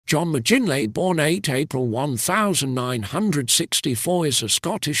John McGinlay, born 8 April 1964, is a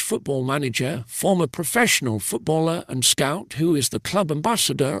Scottish football manager, former professional footballer and scout who is the club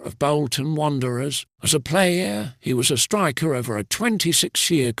ambassador of Bolton Wanderers. As a player, he was a striker over a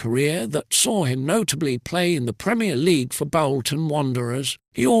 26-year career that saw him notably play in the Premier League for Bolton Wanderers.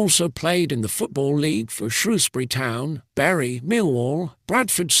 He also played in the Football League for Shrewsbury Town, Bury, Millwall,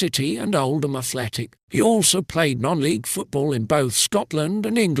 Bradford City and Oldham Athletic. He also played non-league football in both Scotland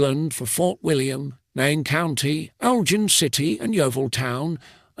and England for Fort William, Nairn County, Elgin City and Yeovil Town,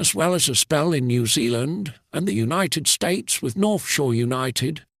 as well as a spell in New Zealand and the United States with North Shore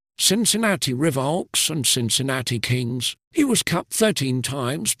United, Cincinnati Riverhawks and Cincinnati Kings. He was capped 13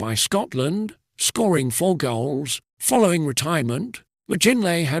 times by Scotland, scoring 4 goals. Following retirement,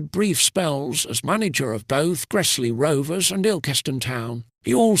 McGinlay had brief spells as manager of both Gresley Rovers and Ilkeston Town.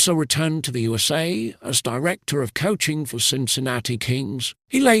 He also returned to the USA as director of coaching for Cincinnati Kings.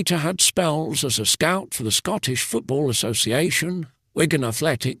 He later had spells as a scout for the Scottish Football Association, Wigan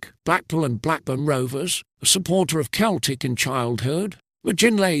Athletic, Blackpool and Blackburn Rovers, a supporter of Celtic in childhood.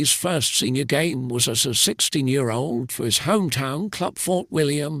 McGinlay's first senior game was as a 16-year-old for his hometown club Fort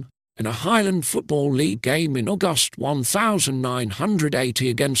William, in a Highland Football League game in August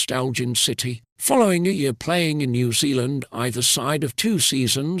 1980 against Elgin City. Following a year playing in New Zealand, either side of 2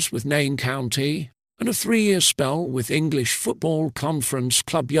 seasons with Nairn County, and a 3-year spell with English Football Conference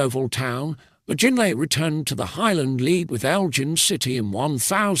club Yeovil Town, McGinlay returned to the Highland League with Elgin City in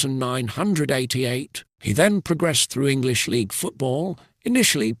 1988. He then progressed through English League football,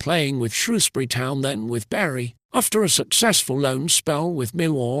 initially playing with Shrewsbury Town, then with Bury. After a successful loan spell with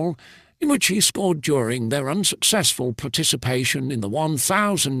Millwall, in which he scored during their unsuccessful participation in the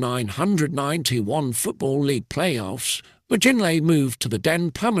 1991 Football League playoffs, McGinlay moved to the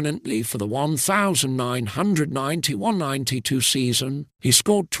Den permanently for the 1991-92 season. He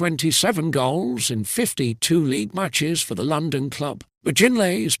scored 27 goals in 52 league matches for the London club.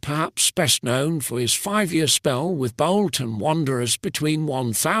 McGinlay is perhaps best known for his 5-year spell with Bolton Wanderers between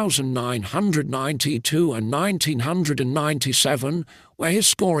 1992 and 1997, where his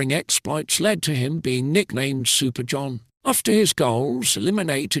scoring exploits led to him being nicknamed Super John. After his goals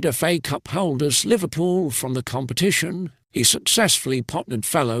eliminated FA Cup holders Liverpool from the competition, he successfully partnered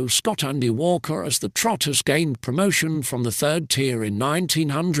fellow Scot Andy Walker as the Trotters gained promotion from the 3rd tier in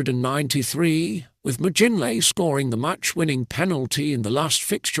 1993, with McGinlay scoring the match-winning penalty in the last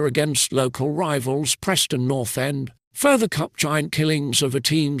fixture against local rivals Preston North End. Further cup giant killings over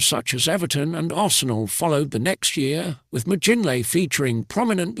teams such as Everton and Arsenal followed the next year, with McGinlay featuring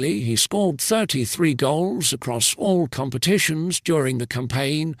prominently. He scored 33 goals across all competitions during the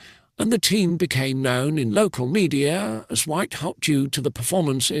campaign, and the team became known in local media as White Hot due to the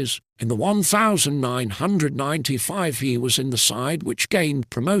performances. In the 1995 he was in the side which gained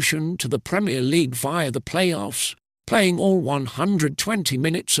promotion to the Premier League via the playoffs, playing all 120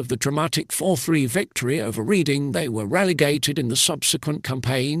 minutes of the dramatic 4-3 victory over Reading. They were relegated in the subsequent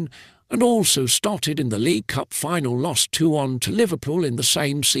campaign, and also started in the League Cup final, lost 2-1 to Liverpool in the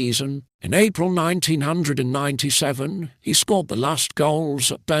same season. In April 1997, he scored the last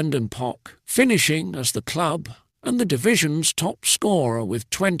goals at Burnden Park, finishing as the club and the division's top scorer with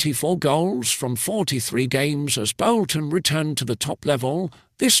 24 goals from 43 games as Bolton returned to the top level,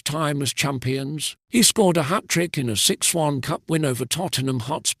 this time as champions. He scored a hat-trick in a 6-1 cup win over Tottenham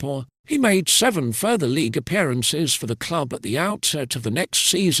Hotspur. He made 7 further league appearances for the club at the outset of the next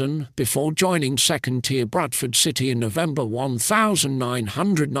season before joining second-tier Bradford City in November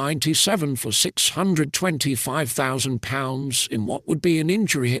 1997 for £625,000 in what would be an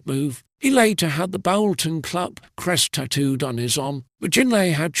injury-hit move. He later had the Bolton club crest tattooed on his arm.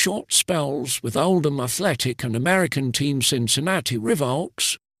 McGinlay had short spells with Oldham Athletic and American team Cincinnati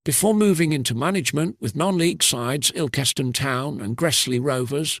Riverhawks, before moving into management with non-league sides Ilkeston Town and Gresley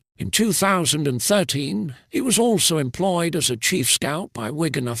Rovers. In 2013, he was also employed as a chief scout by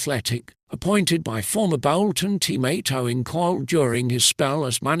Wigan Athletic, appointed by former Bolton teammate Owen Coyle during his spell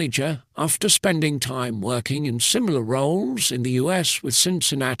as manager, after spending time working in similar roles in the US with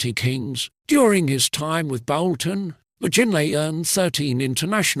Cincinnati Kings. During his time with Bolton, McGinlay earned 13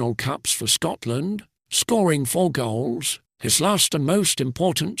 international caps for Scotland, scoring 4 goals. His last and most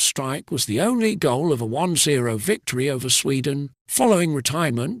important strike was the only goal of a 1-0 victory over Sweden. Following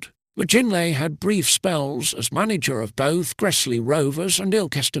retirement, McGinlay had brief spells as manager of both Gresley Rovers and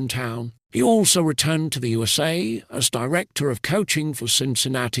Ilkeston Town. He also returned to the USA as director of coaching for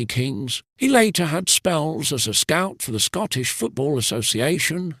Cincinnati Kings. He later had spells as a scout for the Scottish Football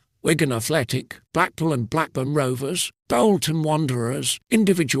Association, Wigan Athletic, Blackpool and Blackburn Rovers, Bolton Wanderers,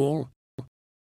 individual